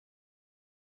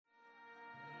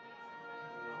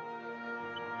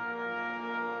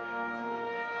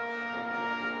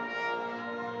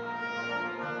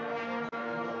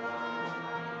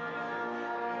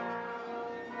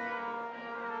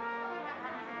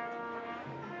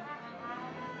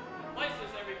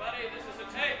everybody. This is a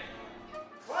tape.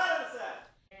 Quiet a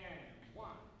sec. And 1,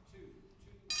 2,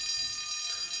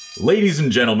 2. Ladies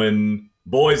and gentlemen,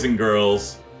 boys and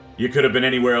girls, you could have been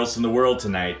anywhere else in the world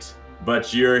tonight,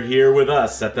 but you're here with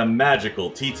us at the magical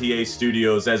TTA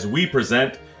Studios as we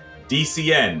present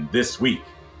DCN This Week,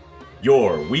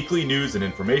 your weekly news and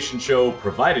information show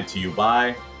provided to you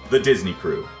by the Disney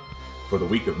Crew for the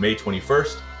week of May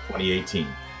 21st, 2018.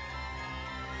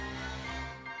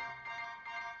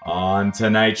 On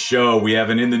tonight's show, we have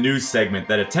an In the News segment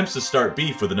that attempts to start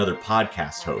beef with another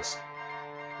podcast host.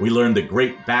 We learn the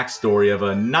great backstory of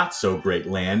a not-so-great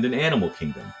land in Animal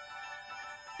Kingdom.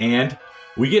 And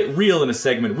we get real in a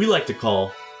segment we like to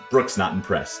call Brooks Not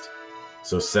Impressed.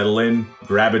 So settle in,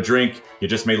 grab a drink, you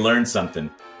just may learn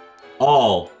something.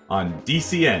 All on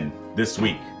DCN This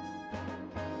Week.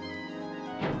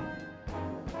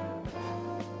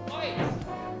 Lights.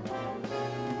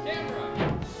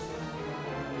 Camera.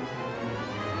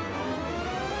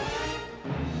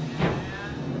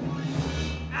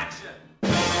 And action.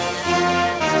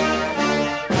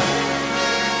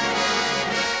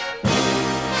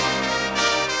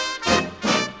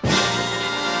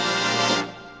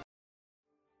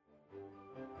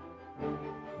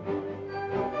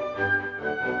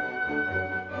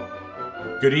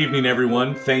 Good evening,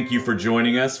 everyone. Thank you for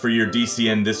joining us for your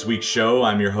DCN This Week show.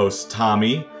 I'm your host,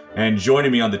 Tommy, and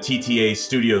joining me on the TTA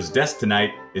Studios desk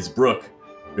tonight is Brooke.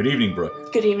 Good evening,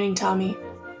 Brooke. Good evening, Tommy.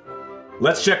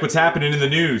 Let's check what's happening in the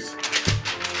news.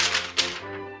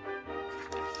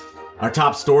 Our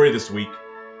top story this week: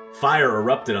 fire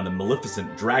erupted on the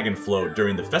Maleficent Dragon Float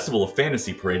during the Festival of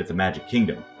Fantasy Parade at the Magic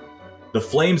Kingdom. The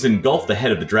flames engulfed the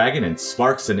head of the dragon, and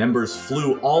sparks and embers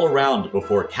flew all around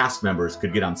before cast members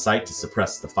could get on site to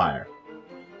suppress the fire.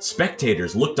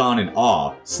 Spectators looked on in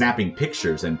awe, snapping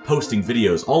pictures and posting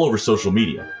videos all over social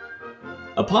media.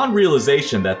 Upon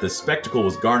realization that the spectacle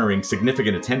was garnering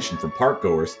significant attention from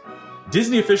parkgoers,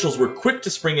 Disney officials were quick to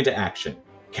spring into action.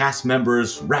 Cast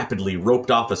members rapidly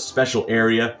roped off a special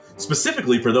area,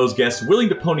 specifically for those guests willing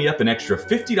to pony up an extra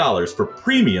 $50 for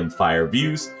premium fire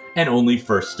views and only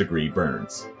first-degree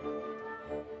burns.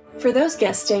 For those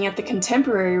guests staying at the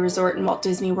Contemporary Resort in Walt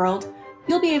Disney World,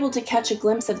 you'll be able to catch a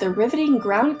glimpse of the riveting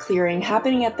ground clearing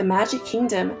happening at the Magic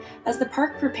Kingdom as the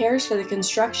park prepares for the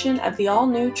construction of the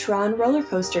all-new Tron roller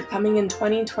coaster coming in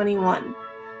 2021.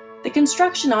 The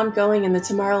construction ongoing in the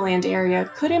Tomorrowland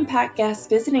area could impact guests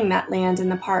visiting that land in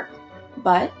the park,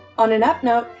 but, on an up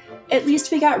note, at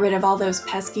least we got rid of all those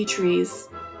pesky trees.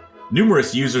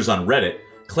 Numerous users on Reddit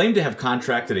claim to have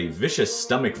contracted a vicious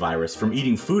stomach virus from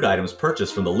eating food items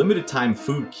purchased from the limited-time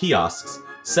food kiosks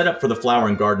set up for the Flower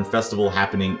and Garden Festival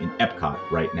happening in Epcot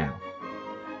right now.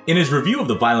 In his review of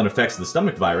the violent effects of the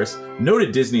stomach virus,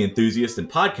 noted Disney enthusiast and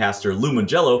podcaster Lou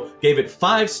Mangello gave it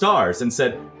 5 stars and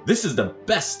said, "This is the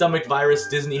best stomach virus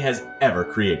Disney has ever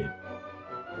created."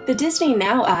 The Disney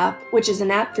Now app, which is an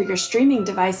app for your streaming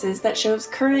devices that shows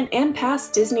current and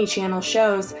past Disney Channel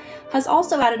shows, has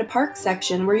also added a park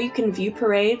section where you can view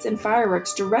parades and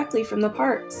fireworks directly from the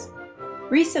parks.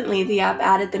 Recently, the app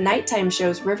added the nighttime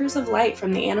shows Rivers of Light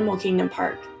from the Animal Kingdom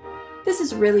park. This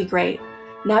is really great.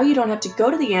 Now you don't have to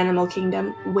go to the Animal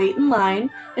Kingdom, wait in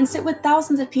line, and sit with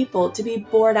thousands of people to be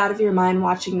bored out of your mind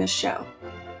watching this show.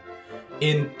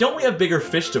 In Don't We Have Bigger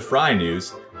Fish to Fry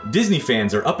news, Disney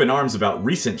fans are up in arms about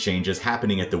recent changes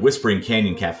happening at the Whispering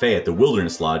Canyon Cafe at the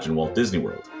Wilderness Lodge in Walt Disney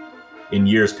World. In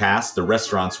years past, the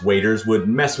restaurant's waiters would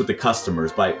mess with the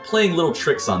customers by playing little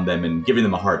tricks on them and giving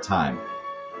them a hard time.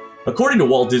 According to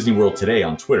Walt Disney World Today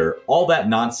on Twitter, all that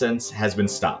nonsense has been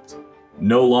stopped.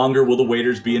 No longer will the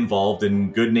waiters be involved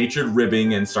in good-natured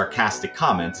ribbing and sarcastic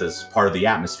comments as part of the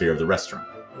atmosphere of the restaurant.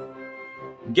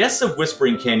 Guests of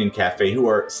Whispering Canyon Cafe who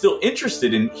are still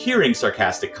interested in hearing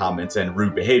sarcastic comments and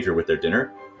rude behavior with their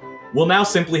dinner will now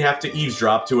simply have to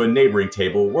eavesdrop to a neighboring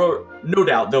table where no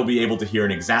doubt they'll be able to hear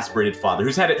an exasperated father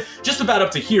who's had it just about up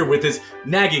to here with his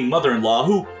nagging mother-in-law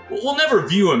who will never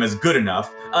view him as good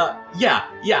enough. Yeah,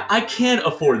 I can't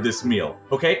afford this meal,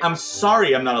 okay? I'm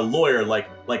sorry I'm not a lawyer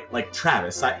like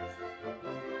Travis.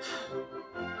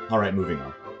 Alright, moving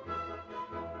on.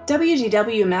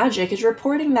 WDW Magic is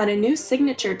reporting that a new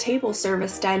signature table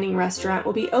service dining restaurant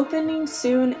will be opening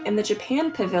soon in the Japan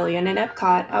Pavilion in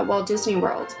Epcot at Walt Disney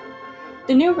World.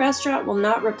 The new restaurant will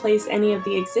not replace any of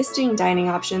the existing dining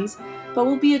options, but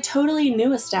will be a totally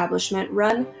new establishment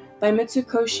run by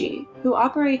Mitsukoshi, who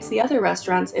operates the other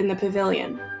restaurants in the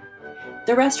pavilion.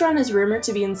 The restaurant is rumored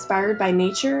to be inspired by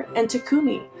nature and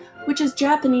takumi, which is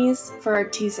Japanese for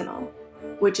artisanal,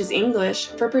 which is English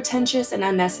for pretentious and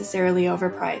unnecessarily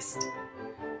overpriced.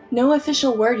 No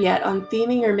official word yet on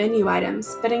theming or menu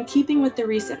items, but in keeping with the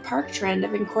recent park trend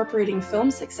of incorporating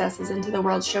film successes into the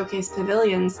World Showcase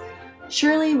pavilions,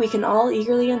 surely we can all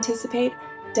eagerly anticipate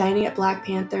dining at Black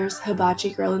Panther's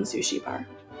Hibachi Grill and Sushi Bar.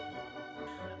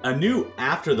 A new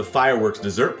After the Fireworks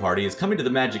dessert party is coming to the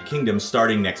Magic Kingdom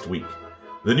starting next week.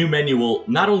 The new menu will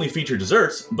not only feature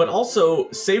desserts, but also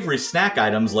savory snack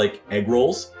items like egg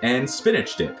rolls and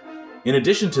spinach dip, in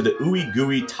addition to the ooey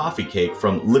gooey toffee cake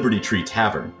from Liberty Tree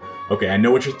Tavern. Okay, I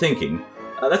know what you're thinking.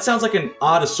 That sounds like an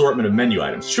odd assortment of menu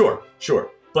items. Sure.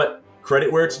 But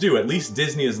credit where it's due, at least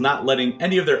Disney is not letting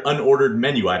any of their unordered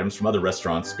menu items from other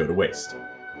restaurants go to waste.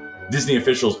 Disney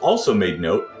officials also made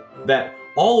note that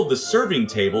all of the serving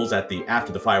tables at the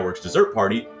After the Fireworks dessert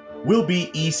party will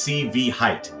be ECV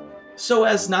height, so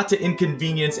as not to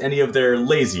inconvenience any of their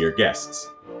lazier guests.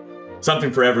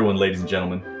 Something for everyone, ladies and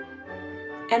gentlemen.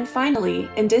 And finally,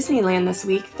 in Disneyland this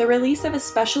week, the release of a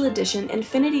special edition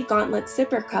Infinity Gauntlet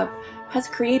Sipper Cup has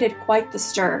created quite the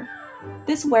stir.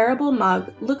 This wearable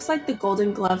mug looks like the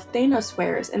golden glove Thanos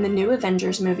wears in the new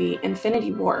Avengers movie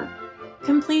Infinity War,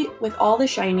 complete with all the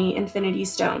shiny Infinity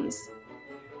Stones.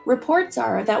 Reports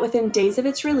are that within days of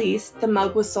its release, the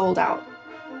mug was sold out.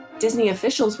 Disney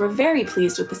officials were very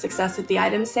pleased with the success of the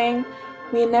item, saying,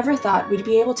 "We had never thought we'd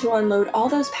be able to unload all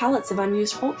those pallets of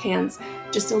unused Hulk cans,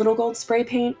 just a little gold spray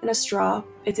paint and a straw.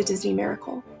 It's a Disney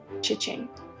miracle." Cha-ching.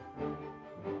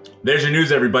 There's your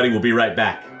news, everybody. We'll be right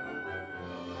back.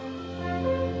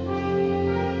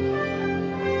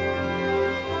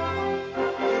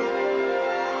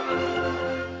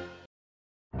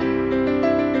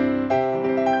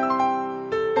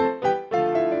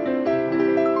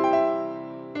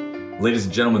 Ladies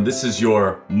and gentlemen, this is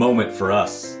your moment for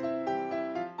us.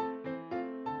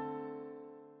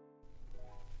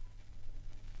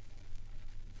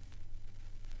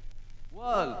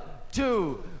 One,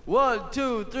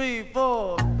 two, three,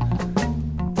 four. I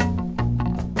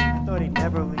thought he'd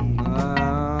never leave.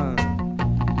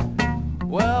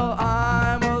 Well,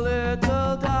 I'm a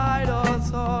little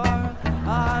dinosaur.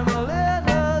 I'm a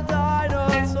little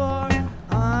dinosaur.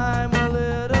 I'm a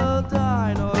little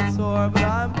dinosaur, but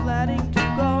I'm planning to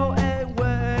go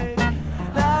away.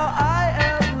 Now I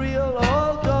am real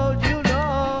old, don't you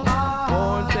know?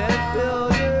 Born 10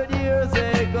 billion years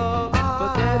ago,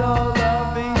 but they don't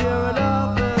love me here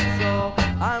enough, and so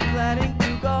I'm planning to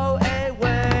go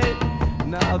away.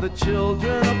 Now the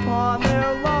children upon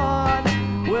their lawn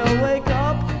will wake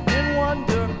up and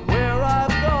wonder where I've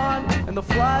gone, and the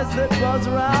flies that buzz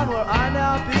around where I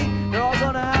now be, they're all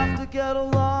gonna have to get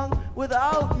along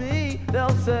without me. They'll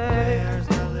say, "Where's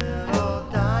the little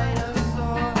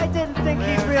dinosaur? I didn't think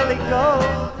he'd really go.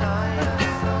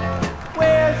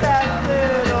 Where's that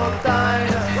little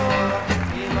dinosaur?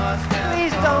 He must have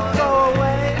Please don't go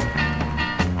away.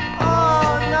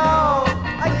 Oh no,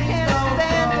 I can't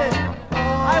stand it.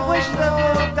 I wish the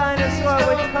little dinosaur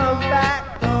would come back.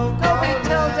 Nobody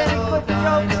tells any good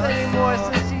jokes anymore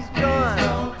since he's gone.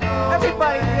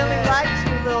 Everybody really likes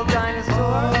you, little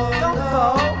dinosaur. Don't go.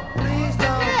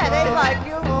 Yeah, they like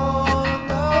you.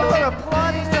 They were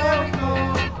applauding and everything.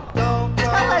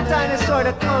 Tell that dinosaur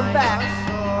to come back.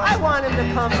 I want him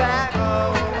to come back.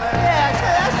 Yeah,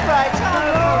 that's right. Tell him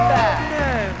to come back.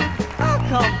 I'll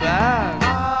come back.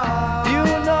 You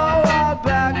know I'm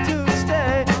back to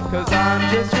stay, 'cause I'm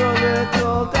just your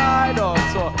little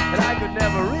dinosaur, and I could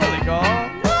never really go.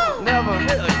 Never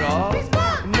really go.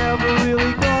 Never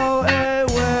really go away.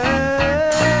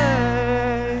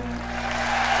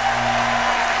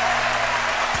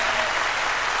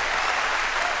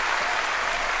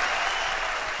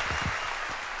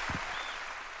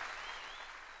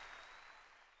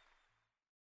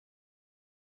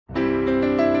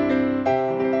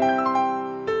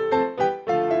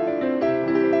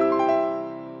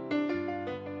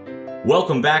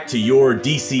 Welcome back to your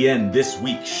DCN This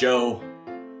Week show.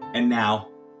 And now,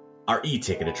 our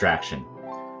e-ticket attraction.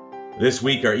 This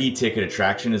week, our e-ticket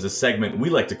attraction is a segment we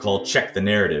like to call Check the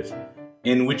Narrative,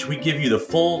 in which we give you the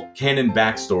full canon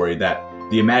backstory that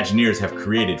the Imagineers have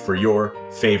created for your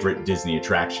favorite Disney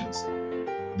attractions.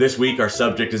 This week, our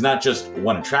subject is not just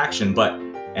one attraction, but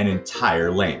an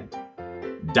entire land.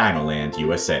 Dinoland,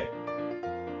 USA.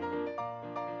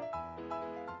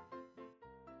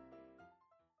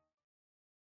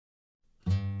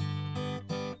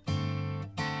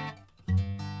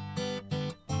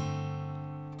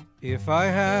 If I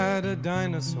had a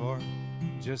dinosaur,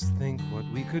 just think what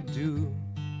we could do.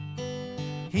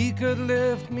 He could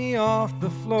lift me off the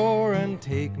floor and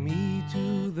take me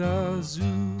to the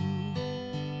zoo.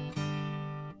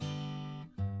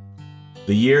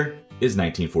 The year is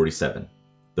 1947.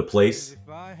 The place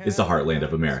is the heartland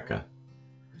of America.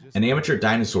 an amateur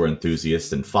dinosaur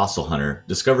enthusiast and fossil hunter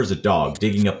discovers a dog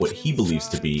digging up what he believes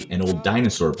to be an old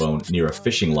dinosaur bone near a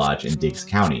fishing lodge in Diggs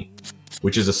County,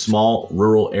 which is a small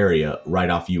rural area right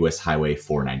off US Highway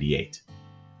 498.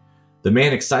 The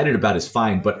man, excited about his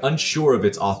find but unsure of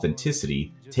its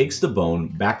authenticity, takes the bone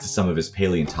back to some of his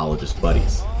paleontologist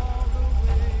buddies.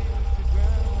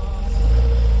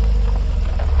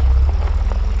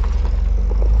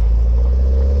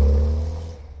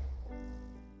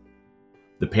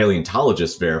 The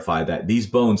paleontologists verify that these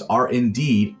bones are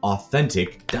indeed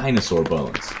authentic dinosaur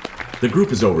bones. The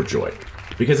group is overjoyed,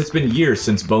 because it's been years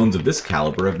since bones of this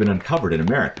caliber have been uncovered in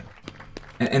America,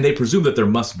 and they presume that there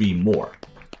must be more.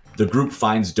 The group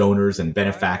finds donors and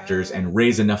benefactors and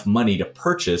raise enough money to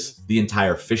purchase the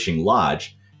entire fishing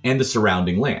lodge and the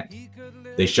surrounding land.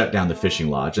 They shut down the fishing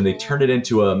lodge and they turn it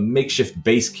into a makeshift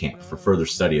base camp for further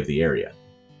study of the area.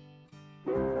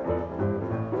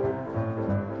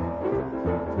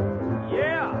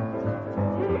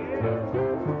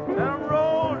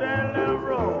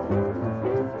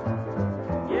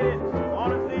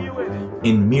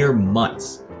 In mere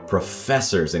months,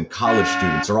 professors and college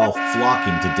students are all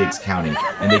flocking to Diggs County,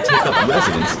 and they take up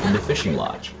residence in the fishing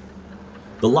lodge.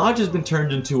 The lodge has been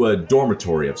turned into a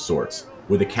dormitory of sorts,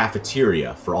 with a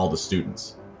cafeteria for all the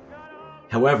students.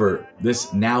 However,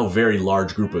 this now very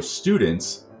large group of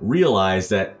students realize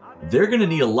that they're going to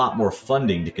need a lot more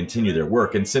funding to continue their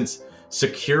work, and since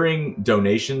securing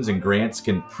donations and grants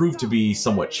can prove to be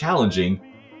somewhat challenging,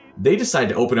 they decide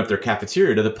to open up their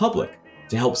cafeteria to the public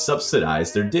to help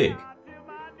subsidize their dig.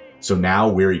 So now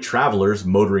weary travelers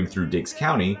motoring through Diggs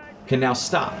County can now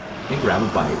stop and grab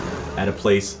a bite at a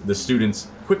place the students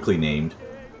quickly named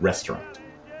Restaurant.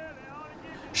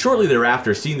 Shortly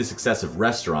thereafter, seeing the success of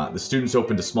Restaurant, the students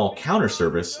opened a small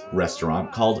counter-service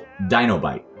restaurant called Dino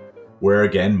Bite, where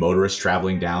again motorists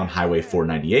traveling down Highway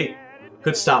 498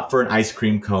 could stop for an ice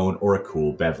cream cone or a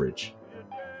cool beverage.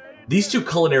 These two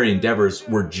culinary endeavors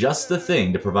were just the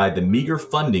thing to provide the meager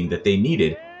funding that they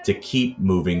needed to keep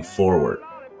moving forward.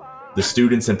 The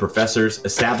students and professors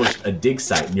established a dig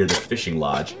site near the fishing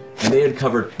lodge, and they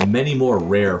uncovered many more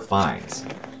rare finds.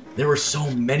 There were so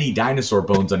many dinosaur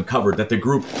bones uncovered that the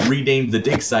group renamed the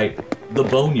dig site the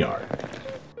Boneyard.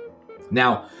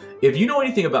 Now, if you know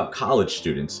anything about college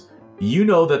students, you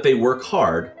know that they work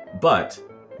hard, but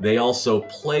they also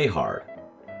play hard.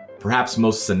 Perhaps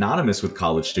most synonymous with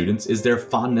college students is their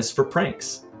fondness for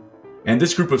pranks. And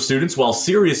this group of students, while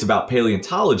serious about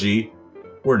paleontology,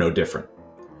 were no different.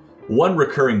 One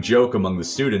recurring joke among the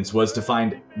students was to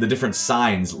find the different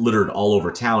signs littered all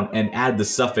over town and add the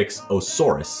suffix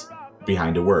 "osaurus"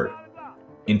 behind a word.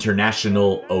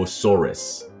 International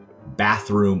Osaurus,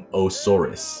 Bathroom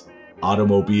Osaurus,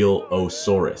 Automobile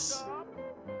Osaurus.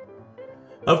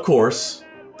 Of course,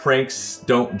 pranks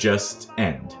don't just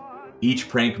end. Each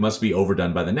prank must be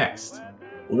overdone by the next.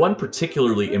 One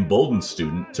particularly emboldened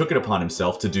student took it upon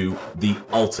himself to do the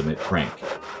ultimate prank.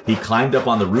 He climbed up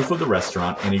on the roof of the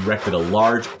restaurant and erected a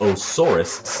large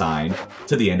Osaurus sign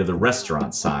to the end of the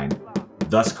restaurant sign,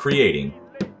 thus creating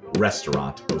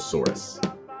Restaurant Osaurus.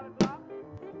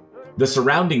 The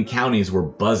surrounding counties were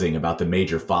buzzing about the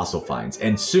major fossil finds,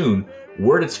 and soon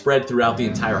word had spread throughout the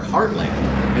entire heartland,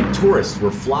 and tourists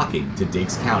were flocking to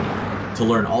Diggs County to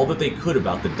learn all that they could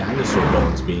about the dinosaur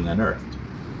bones being unearthed.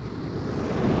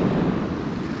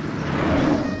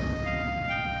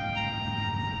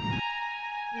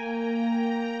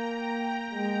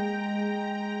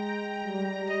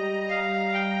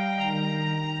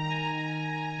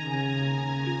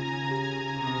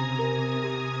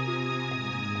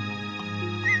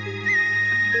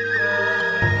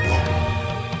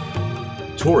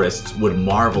 Tourists would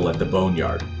marvel at the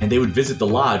Boneyard, and they would visit the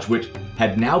lodge, which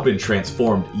had now been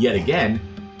transformed yet again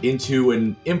into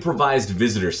an improvised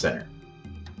visitor center.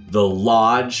 The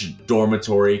lodge,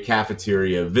 dormitory,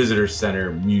 cafeteria, visitor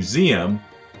center, museum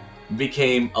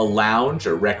became a lounge,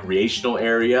 a recreational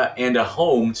area, and a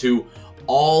home to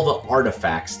all the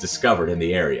artifacts discovered in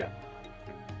the area.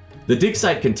 The dig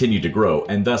site continued to grow,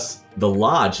 and thus the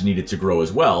lodge needed to grow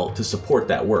as well to support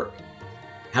that work.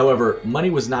 However, money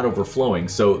was not overflowing,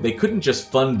 so they couldn't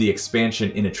just fund the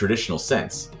expansion in a traditional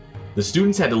sense. The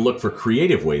students had to look for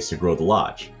creative ways to grow the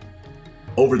lodge.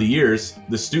 Over the years,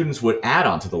 the students would add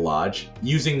on to the lodge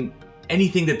using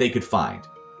anything that they could find,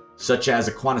 such as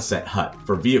a Quonset hut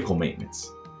for vehicle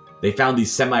maintenance. They found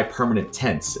these semi-permanent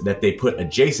tents that they put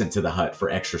adjacent to the hut for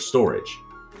extra storage.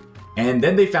 And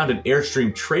then they found an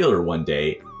Airstream trailer one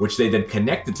day, which they then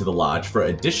connected to the lodge for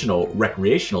additional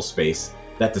recreational space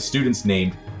that the students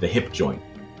named the Hip Joint.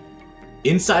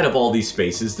 Inside of all these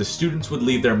spaces, the students would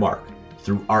leave their mark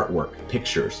through artwork,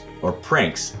 pictures, or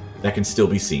pranks that can still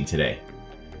be seen today.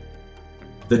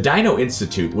 The Dino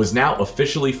Institute was now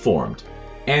officially formed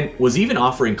and was even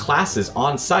offering classes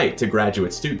on site to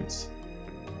graduate students.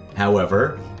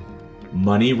 However,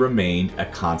 money remained a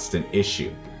constant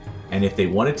issue, and if they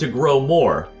wanted to grow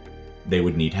more, they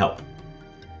would need help.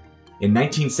 In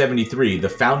 1973, the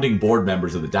founding board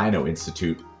members of the Dino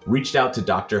Institute reached out to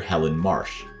Dr. Helen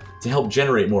Marsh to help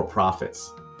generate more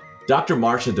profits. Dr.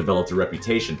 Marsh had developed a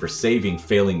reputation for saving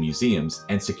failing museums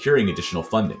and securing additional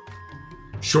funding.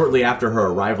 Shortly after her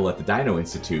arrival at the Dino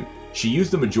Institute, she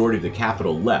used the majority of the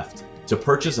capital left to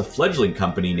purchase a fledgling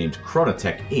company named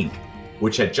Chronotech Inc.,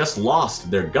 which had just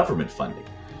lost their government funding.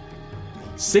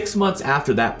 6 months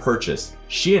after that purchase,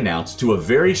 she announced to a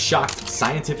very shocked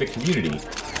scientific community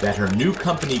that her new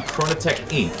company Chronotech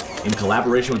Inc., in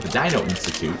collaboration with the Dino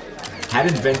Institute, had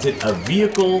invented a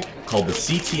vehicle called the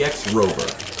CTX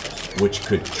Rover, which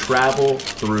could travel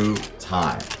through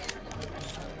time.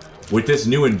 With this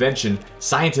new invention,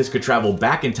 scientists could travel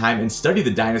back in time and study the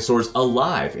dinosaurs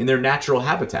alive in their natural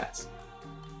habitats.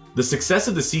 The success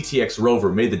of the CTX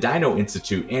rover made the Dino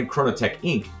Institute and Chronotech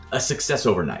Inc. a success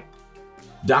overnight.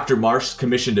 Dr. Marsh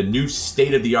commissioned a new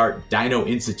state-of-the-art Dino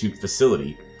Institute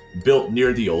facility built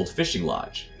near the old fishing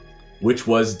lodge, which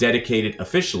was dedicated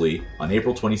officially on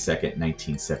April 22,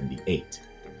 1978.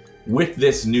 With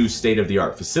this new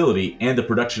state-of-the-art facility and the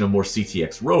production of more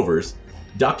CTX rovers,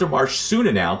 Dr. Marsh soon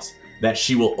announced that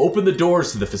she will open the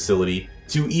doors to the facility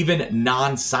to even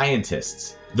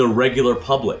non-scientists, the regular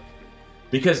public,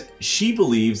 because she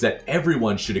believes that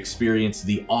everyone should experience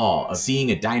the awe of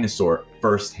seeing a dinosaur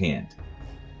firsthand.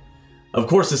 Of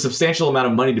course, the substantial amount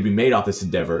of money to be made off this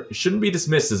endeavor shouldn't be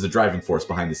dismissed as the driving force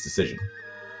behind this decision.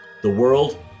 The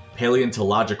World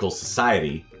Paleontological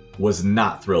Society was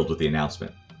not thrilled with the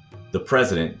announcement. The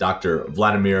president, Dr.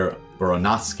 Vladimir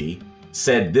Baranovsky,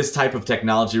 said this type of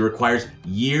technology requires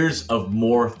years of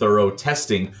more thorough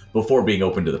testing before being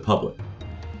open to the public.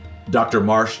 Dr.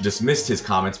 Marsh dismissed his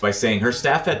comments by saying her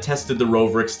staff had tested the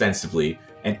rover extensively,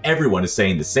 and everyone is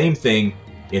saying the same thing: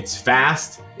 it's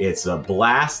fast, it's a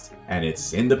blast, and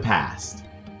it's in the past.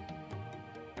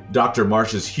 Dr.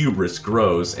 Marsh's hubris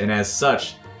grows, and as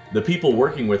such, the people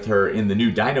working with her in the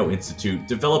new Dino Institute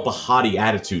develop a haughty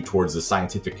attitude towards the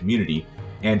scientific community,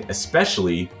 and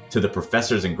especially to the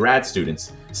professors and grad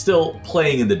students still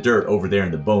playing in the dirt over there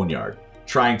in the boneyard,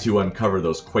 trying to uncover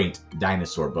those quaint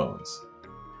dinosaur bones.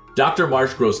 Dr.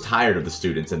 Marsh grows tired of the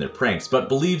students and their pranks, but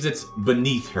believes it's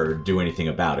beneath her to do anything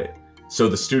about it, so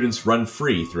the students run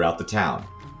free throughout the town.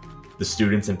 The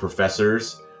students and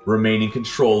professors remain in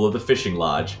control of the fishing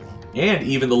lodge, and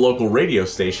even the local radio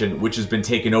station, which has been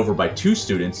taken over by two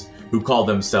students who call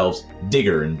themselves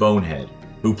Digger and Bonehead,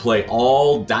 who play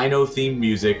all dino-themed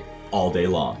music all day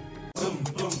long.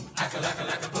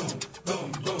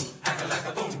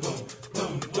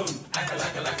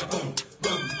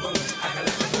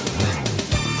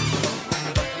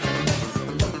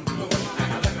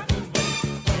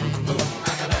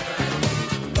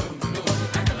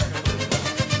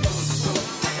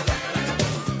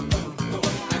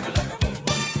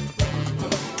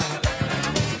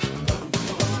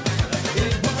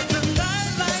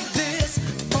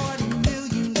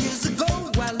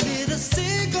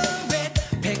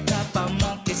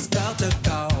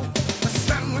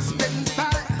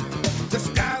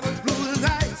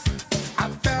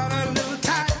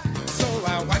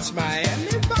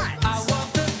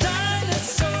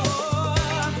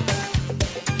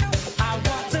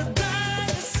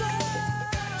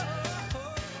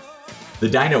 The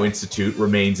Dino Institute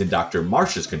remains in Dr.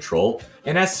 Marsh's control,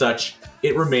 and as such,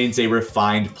 it remains a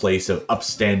refined place of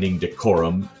upstanding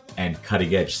decorum and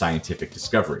cutting-edge scientific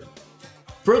discovery.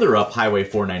 Further up Highway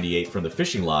 498 from the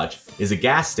fishing lodge is a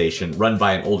gas station run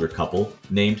by an older couple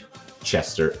named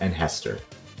Chester and Hester.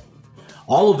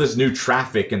 All of this new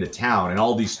traffic in the town and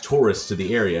all these tourists to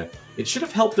the area, it should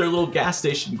have helped their little gas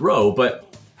station grow,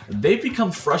 but they've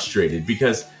become frustrated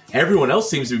because everyone else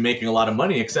seems to be making a lot of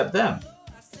money except them.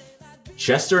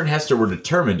 Chester and Hester were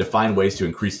determined to find ways to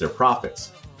increase their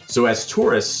profits. So as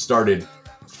tourists started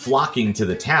flocking to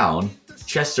the town,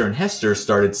 Chester and Hester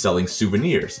started selling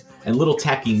souvenirs and little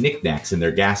tacky knickknacks in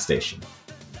their gas station.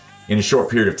 In a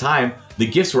short period of time, the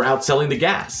gifts were outselling the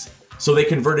gas, so they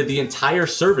converted the entire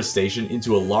service station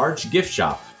into a large gift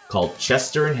shop called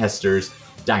Chester and Hester's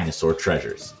Dinosaur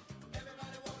Treasures.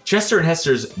 Chester and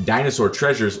Hester's Dinosaur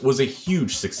Treasures was a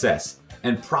huge success,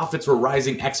 and profits were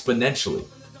rising exponentially.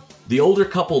 The older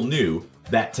couple knew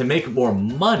that to make more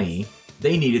money,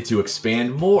 they needed to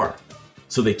expand more.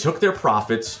 So they took their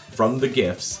profits from the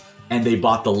gifts and they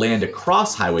bought the land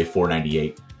across Highway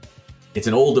 498. It's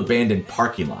an old abandoned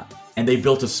parking lot, and they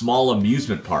built a small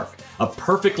amusement park, a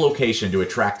perfect location to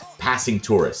attract passing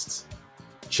tourists.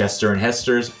 Chester and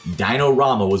Hester's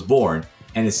Dino-Rama was born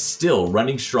and is still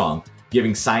running strong,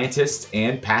 giving scientists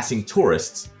and passing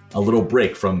tourists a little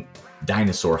break from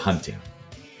dinosaur hunting.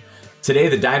 Today,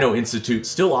 the Dino Institute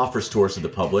still offers tours to the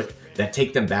public that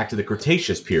take them back to the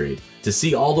Cretaceous period to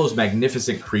see all those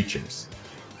magnificent creatures.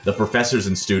 The professors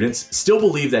and students still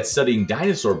believe that studying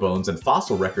dinosaur bones and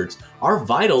fossil records are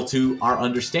vital to our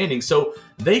understanding, so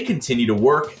they continue to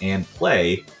work and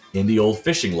play in the old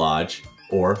fishing lodge,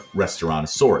 or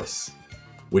Restaurantosaurus,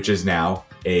 which is now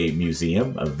a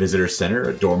museum, a visitor center,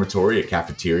 a dormitory, a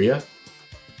cafeteria.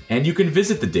 And you can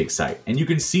visit the dig site, and you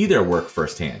can see their work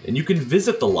firsthand, and you can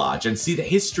visit the lodge and see the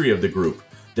history of the group,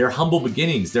 their humble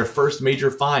beginnings, their first major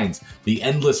finds, the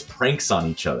endless pranks on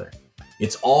each other.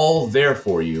 It's all there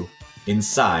for you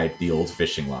inside the old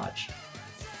fishing lodge.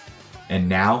 And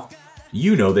now,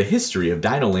 you know the history of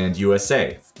Dinoland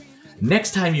USA.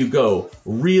 Next time you go,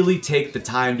 really take the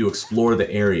time to explore the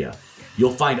area.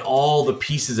 You'll find all the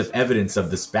pieces of evidence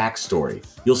of this backstory.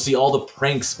 You'll see all the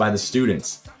pranks by the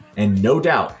students. And no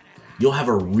doubt, you'll have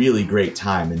a really great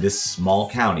time in this small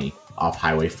county off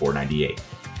Highway 498.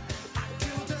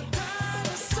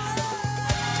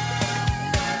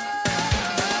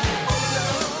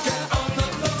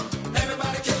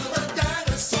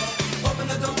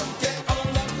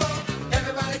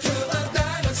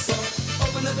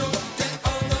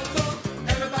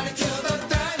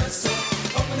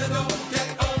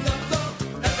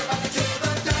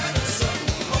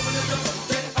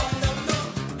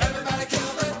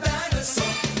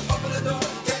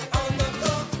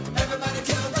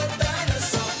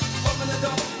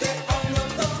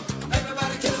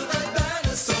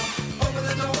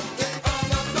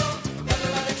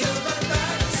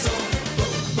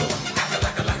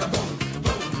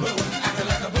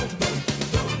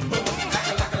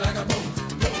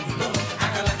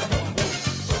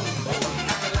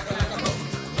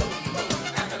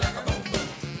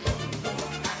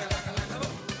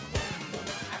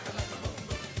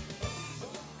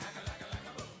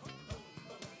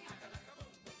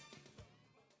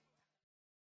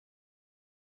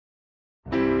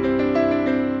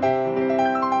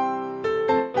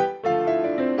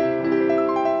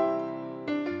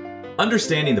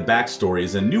 Understanding the backstory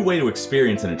is a new way to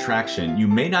experience an attraction you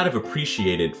may not have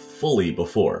appreciated fully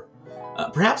before.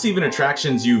 Perhaps even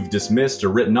attractions you've dismissed or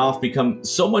written off become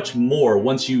so much more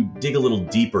once you dig a little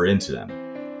deeper into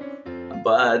them.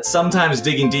 But sometimes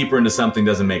digging deeper into something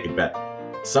doesn't make it better.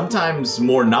 Sometimes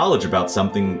more knowledge about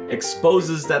something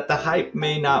exposes that the hype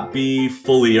may not be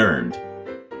fully earned.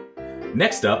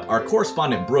 Next up, our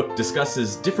correspondent Brooke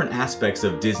discusses different aspects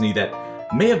of Disney that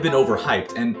may have been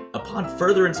overhyped and upon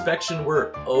further inspection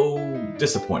were,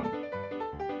 disappointing.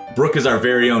 Brooke is our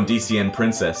very own DCN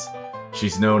princess.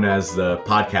 She's known as the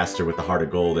podcaster with the heart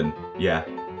of gold, and yeah,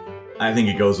 I think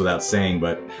it goes without saying,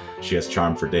 but she has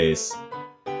charm for days.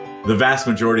 The vast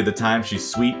majority of the time, she's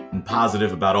sweet and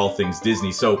positive about all things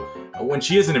Disney, so when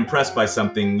she isn't impressed by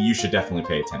something, you should definitely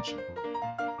pay attention.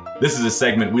 This is a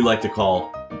segment we like to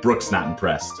call Brooke's Not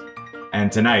Impressed. And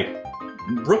tonight,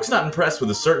 Brooke's not impressed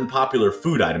with a certain popular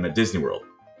food item at Disney World.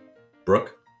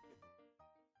 Brooke?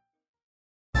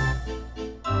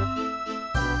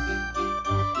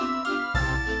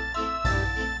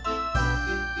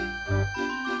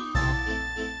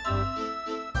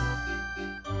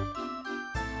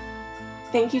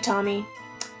 Thank you, Tommy.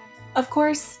 Of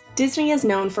course, Disney is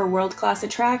known for world-class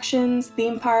attractions,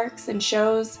 theme parks, and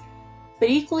shows, but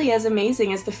equally as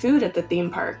amazing is the food at the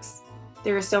theme parks.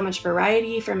 There is so much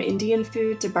variety, from Indian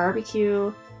food to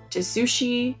barbecue, to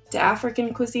sushi, to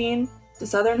African cuisine, to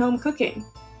Southern home cooking.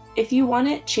 If you want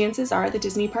it, chances are the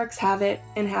Disney parks have it,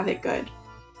 and have it good.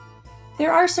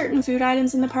 There are certain food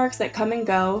items in the parks that come and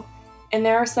go, and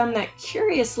there are some that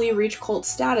curiously reach cult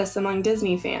status among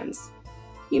Disney fans.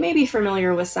 You may be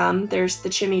familiar with some. There's the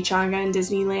chimichanga in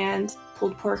Disneyland,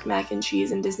 pulled pork mac and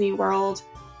cheese in Disney World,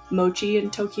 mochi in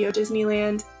Tokyo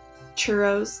Disneyland,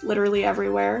 churros literally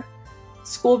everywhere,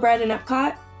 school bread in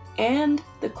Epcot, and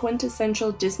the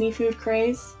quintessential Disney food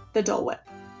craze, the Dole Whip.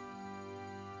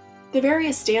 The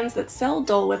various stands that sell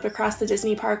Dole Whip across the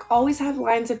Disney park always have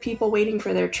lines of people waiting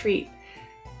for their treat.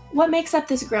 What makes up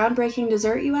this groundbreaking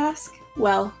dessert, you ask?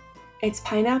 Well, it's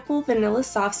pineapple vanilla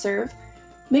soft serve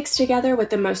mixed together with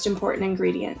the most important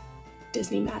ingredient,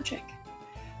 Disney magic.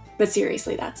 But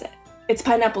seriously, that's it. It's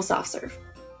pineapple soft serve.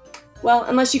 Well,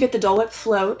 unless you get the Dole Whip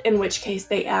float, in which case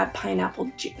they add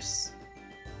pineapple juice.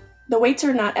 The waits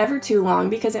are not ever too long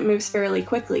because it moves fairly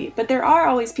quickly, but there are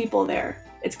always people there.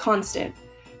 It's constant.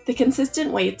 The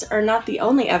consistent waits are not the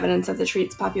only evidence of the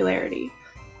treat's popularity.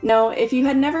 No, if you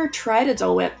had never tried a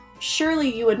Dole Whip,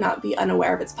 surely you would not be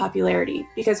unaware of its popularity,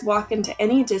 because walk into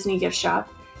any Disney gift shop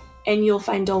and you'll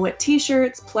find Dole Whip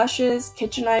t-shirts, plushes,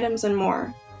 kitchen items, and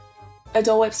more. A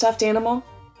Dole Whip stuffed animal?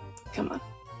 Come on.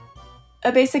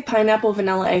 A basic pineapple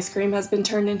vanilla ice cream has been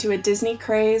turned into a Disney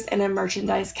craze and a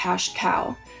merchandise cash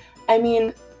cow. I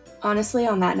mean, honestly,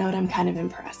 on that note, I'm kind of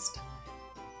impressed.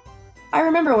 I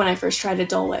remember when I first tried a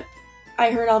Dole Whip.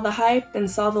 I heard all the hype and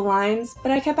saw the lines,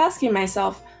 but I kept asking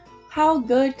myself, how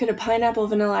good could a pineapple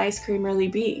vanilla ice cream really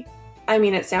be? I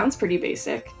mean, it sounds pretty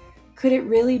basic. Could it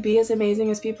really be as amazing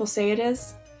as people say it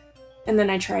is? And then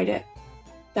I tried it.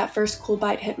 That first cool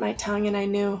bite hit my tongue and I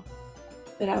knew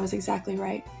that I was exactly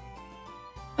right.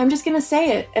 I'm just gonna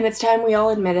say it, and it's time we all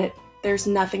admit it. There's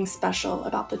nothing special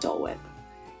about the Dole Whip.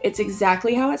 It's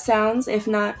exactly how it sounds, if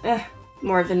not,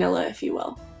 more vanilla, if you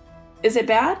will. Is it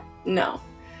bad? No.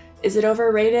 Is it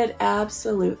overrated?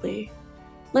 Absolutely.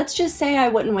 Let's just say I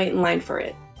wouldn't wait in line for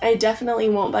it. I definitely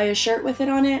won't buy a shirt with it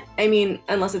on it. I mean,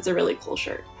 unless it's a really cool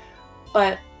shirt.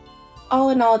 But all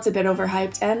in all, it's a bit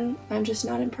overhyped, and I'm just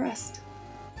not impressed.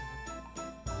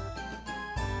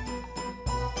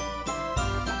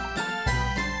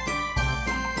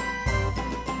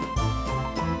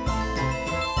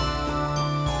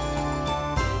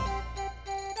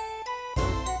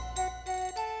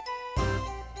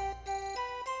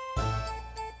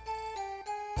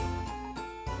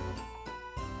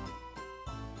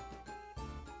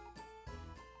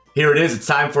 Here it is. It's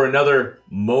time for another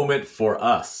moment for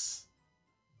us.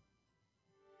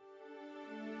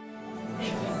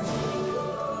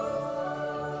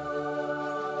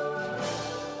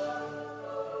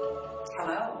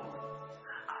 Hello.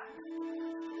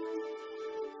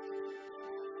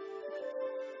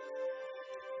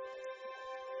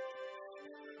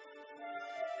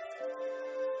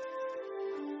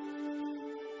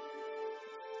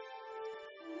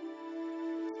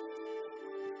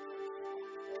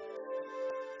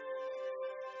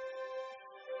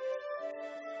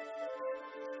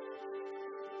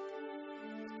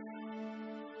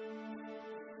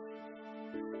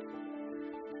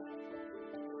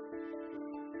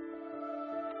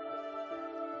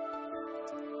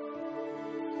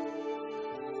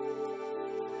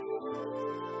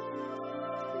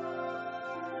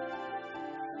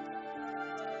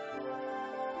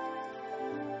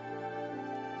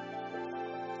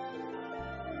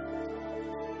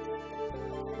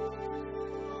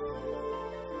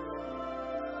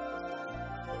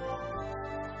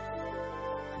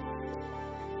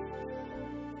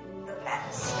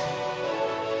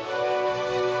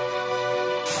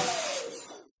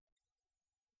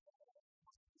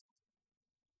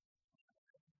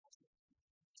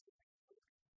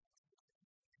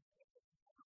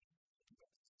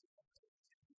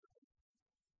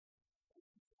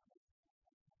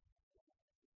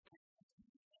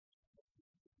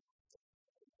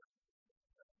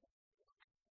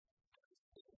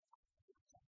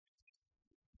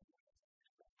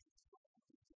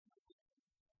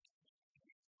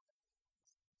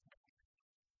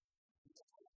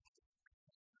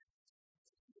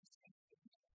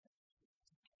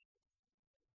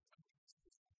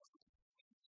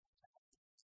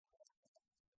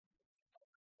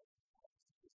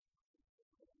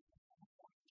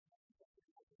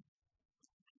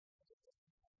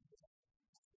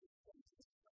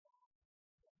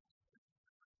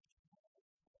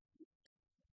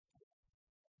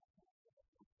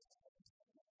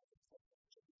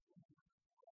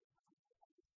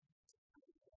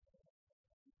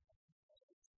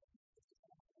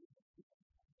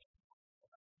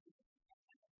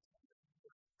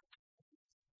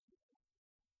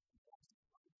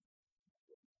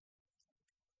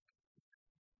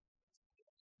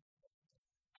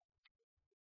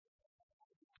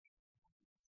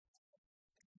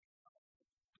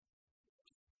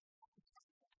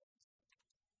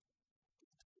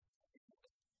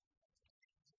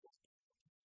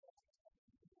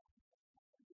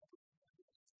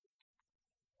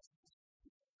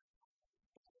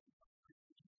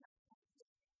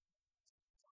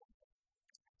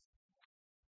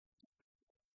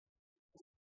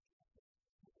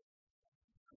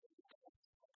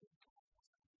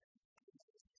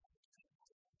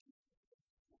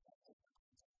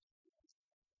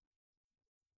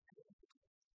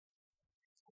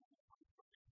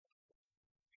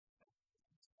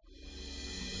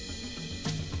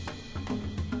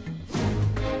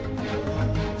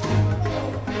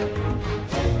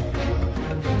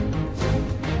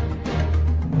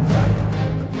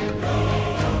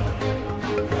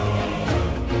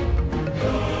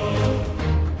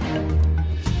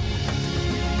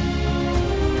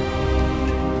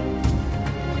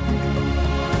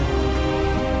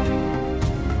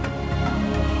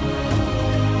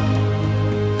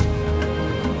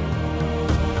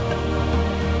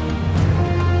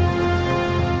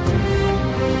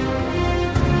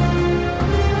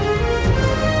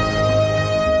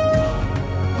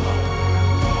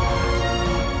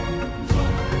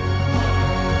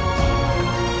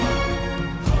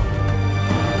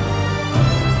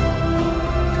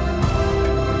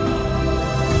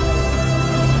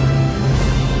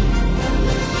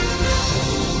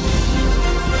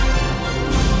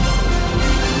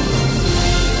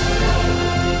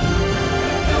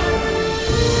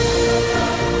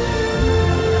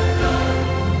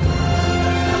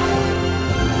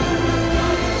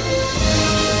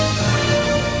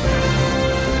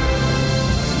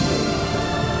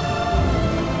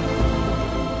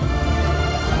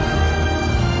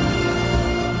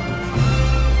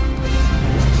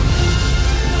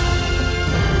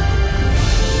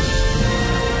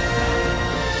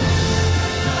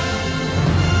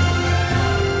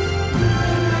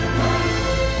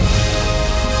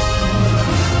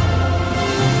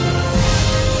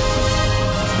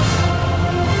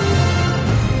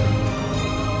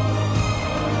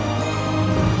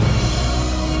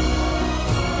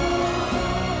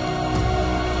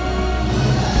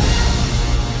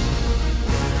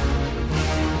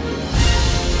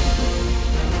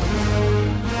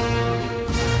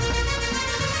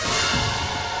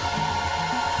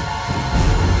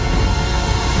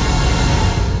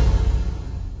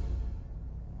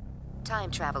 Time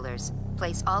travelers,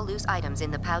 place all loose items in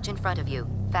the pouch in front of you,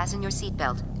 fasten your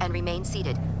seatbelt, and remain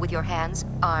seated with your hands,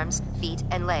 arms, feet,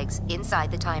 and legs inside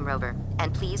the time rover.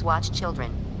 And please watch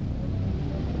children.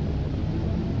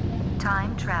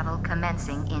 Time travel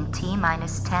commencing in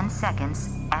T-minus 10 seconds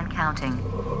and counting.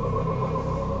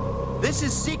 This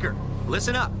is Seeker.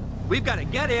 Listen up. We've got to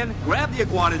get in, grab the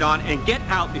Iguanodon, and get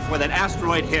out before that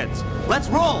asteroid hits. Let's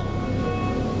roll!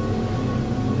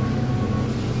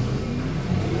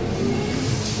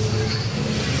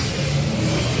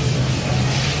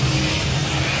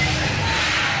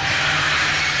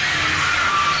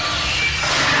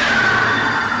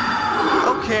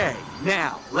 Okay,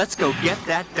 now, let's go get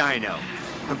that dino.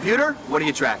 Computer, what are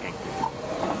you tracking?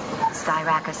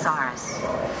 Styracosaurus.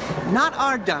 Not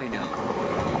our dino.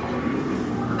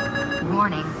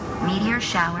 Warning, meteor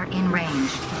shower in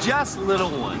range. Just little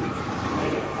one.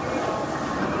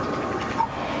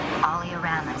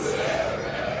 Oleoramus.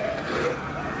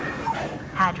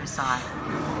 Hadrosaur.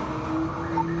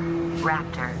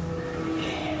 Raptor.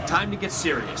 Time to get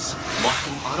serious.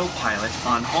 Locking autopilot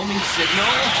on homing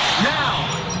signal now!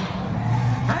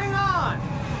 Hang on!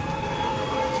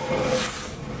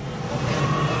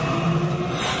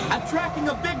 I'm tracking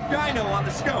a big dino on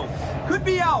the scope. Could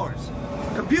be ours.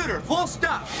 Computer, full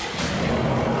stop.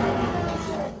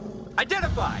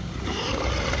 Identify.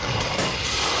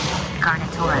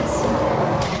 Carnotaurus.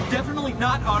 Definitely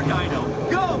not our dino.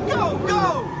 Go, go,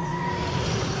 go!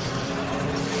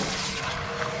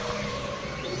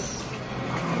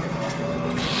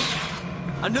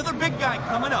 Another big guy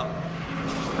coming up.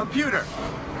 Computer.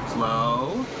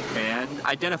 Slow. And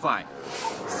identify.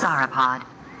 Sauropod.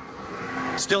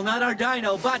 Still not our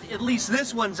dino, but at least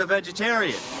this one's a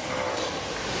vegetarian.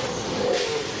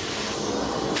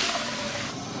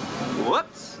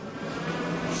 Whoops.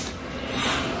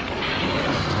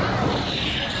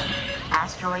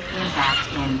 Asteroid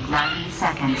impact in 90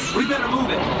 seconds. We better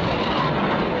move it.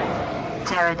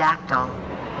 Pterodactyl.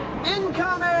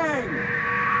 Incoming!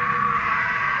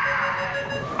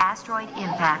 Asteroid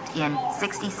impact in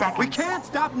 60 seconds. We can't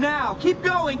stop now. Keep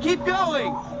going, keep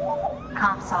going.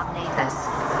 Compsognathus.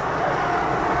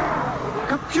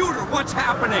 Computer, what's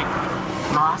happening?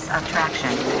 Loss of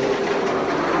traction.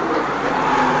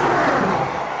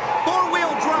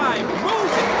 Four-wheel drive,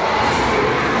 move it!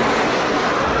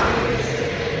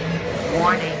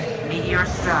 Warning, meteor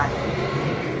strike.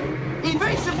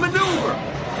 Evasive maneuver!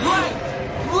 Right!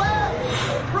 Left!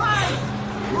 Right!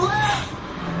 Left!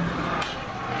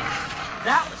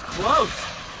 That was close!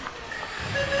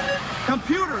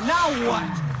 Computer, now what?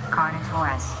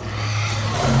 Carnotaurus.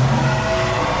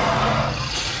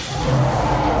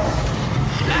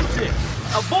 That's it!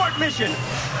 Abort mission!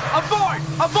 Abort!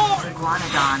 Abort!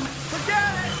 Iguanodon.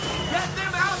 Forget it! Get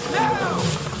them out now!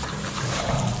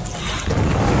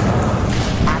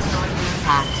 Asteroid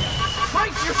impact.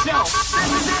 Brace yourself! This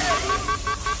is it!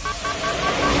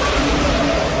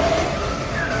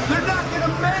 They're not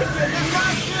gonna make it! They're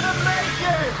not gonna make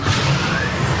it!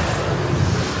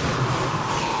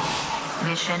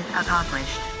 Mission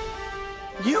accomplished.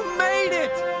 You made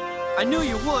it! I knew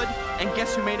you would, and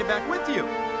guess who made it back with you?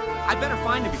 I better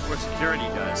find him before security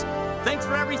does. Thanks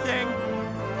for everything!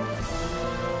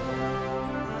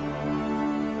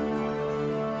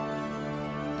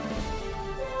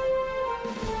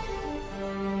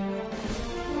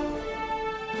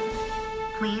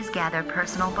 Please gather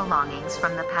personal belongings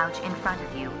from the pouch in front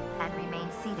of you and remain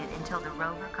seated until the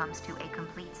rover comes to a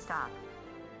complete stop.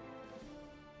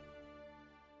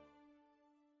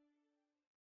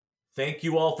 Thank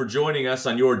you all for joining us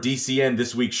on your DCN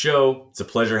This Week show. It's a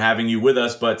pleasure having you with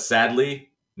us, but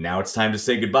sadly, now it's time to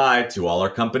say goodbye to all our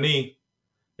company.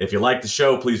 If you like the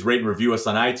show, please rate and review us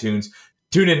on iTunes.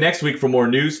 Tune in next week for more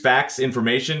news, facts,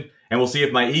 information, and we'll see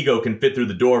if my ego can fit through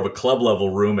the door of a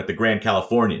club-level room at the Grand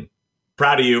Californian.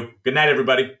 Proud of you. Good night,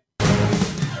 everybody.